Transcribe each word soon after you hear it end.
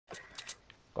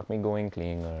Got me going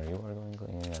clinger. You are going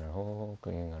clinger. Oh,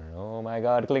 clinger. Oh my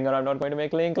god, clinger. I'm not going to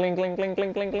make cling, cling, cling, cling,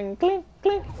 cling, cling, cling, cling,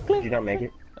 cling, cling. Did you not make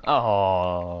it?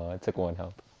 Oh, I took one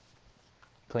health.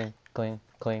 Cling, cling,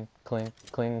 cling, cling,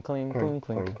 cling, cling, cling, cling,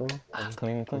 cling,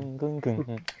 cling, cling, cling, cling,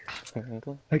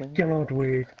 cling. I cannot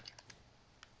wait.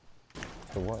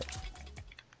 For what?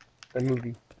 The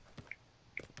movie.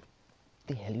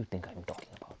 The hell you think I'm talking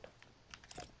about?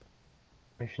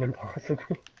 Mission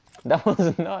Impossible. That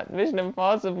was not Mission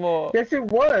Impossible. Yes, it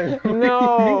was.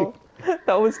 No,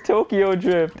 that was Tokyo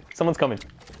Drift. Someone's coming.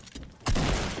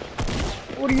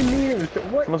 What do you mean?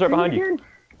 What? Someone's right behind you.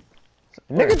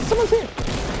 Nigga, someone's here.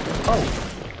 Oh.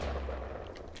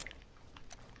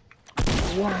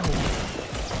 Wow.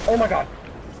 Oh my god.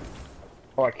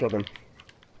 Oh, I killed him.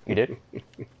 You did?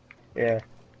 Yeah.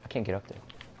 I can't get up there.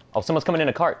 Oh, someone's coming in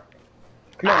a cart.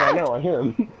 Come on, I know, I hear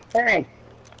him. Hey!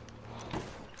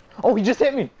 Oh, he just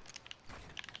hit me.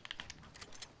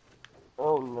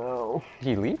 Oh no. Did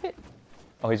he leave it?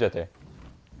 Oh, he's right there.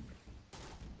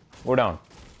 We're down.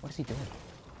 What is he doing?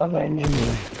 Avenge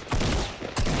me.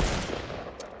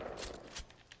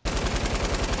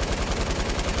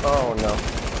 Oh no.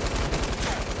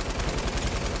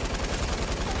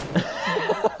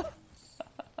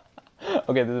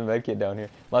 Okay, there's a med kit down here.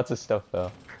 Lots of stuff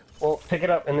though. Well, pick it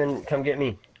up and then come get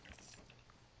me.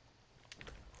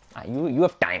 You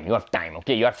have time. You have time.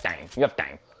 Okay, you have time. You have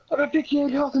time. I got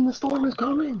 58 health and the storm is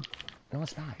coming. No,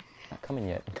 it's not. It's not coming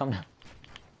yet. Come now.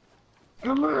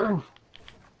 Come on.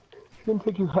 It's gonna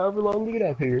take you however long to get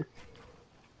up here.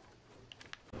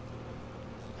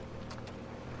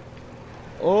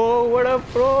 Oh, what up,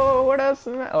 bro? What up,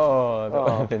 oh, the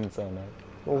weapon's so nice.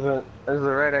 That was the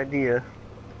right idea.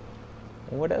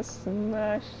 What a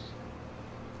smash.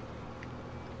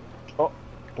 Oh,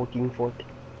 1440.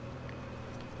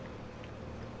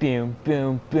 Boom,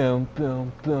 boom, boom,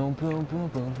 boom, boom, boom, boom,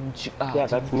 boom, boom. Yeah,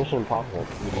 that's Mission Impossible.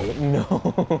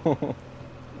 No.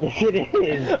 Yes, it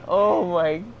is. Oh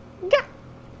my god.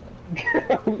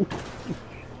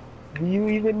 Do you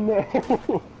even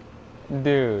know?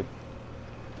 Dude.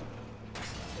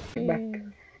 Back.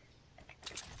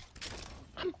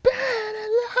 I'm bad at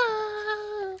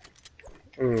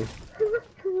love.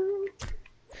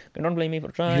 Don't blame me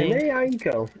for trying. Janae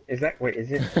Aiko. Is that, wait,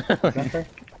 is it, is that her?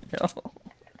 No.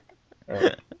 Oh.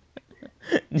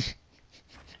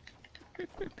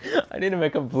 I need to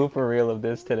make a blooper reel of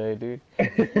this today, dude.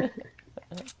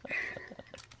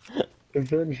 Is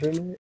that Janae?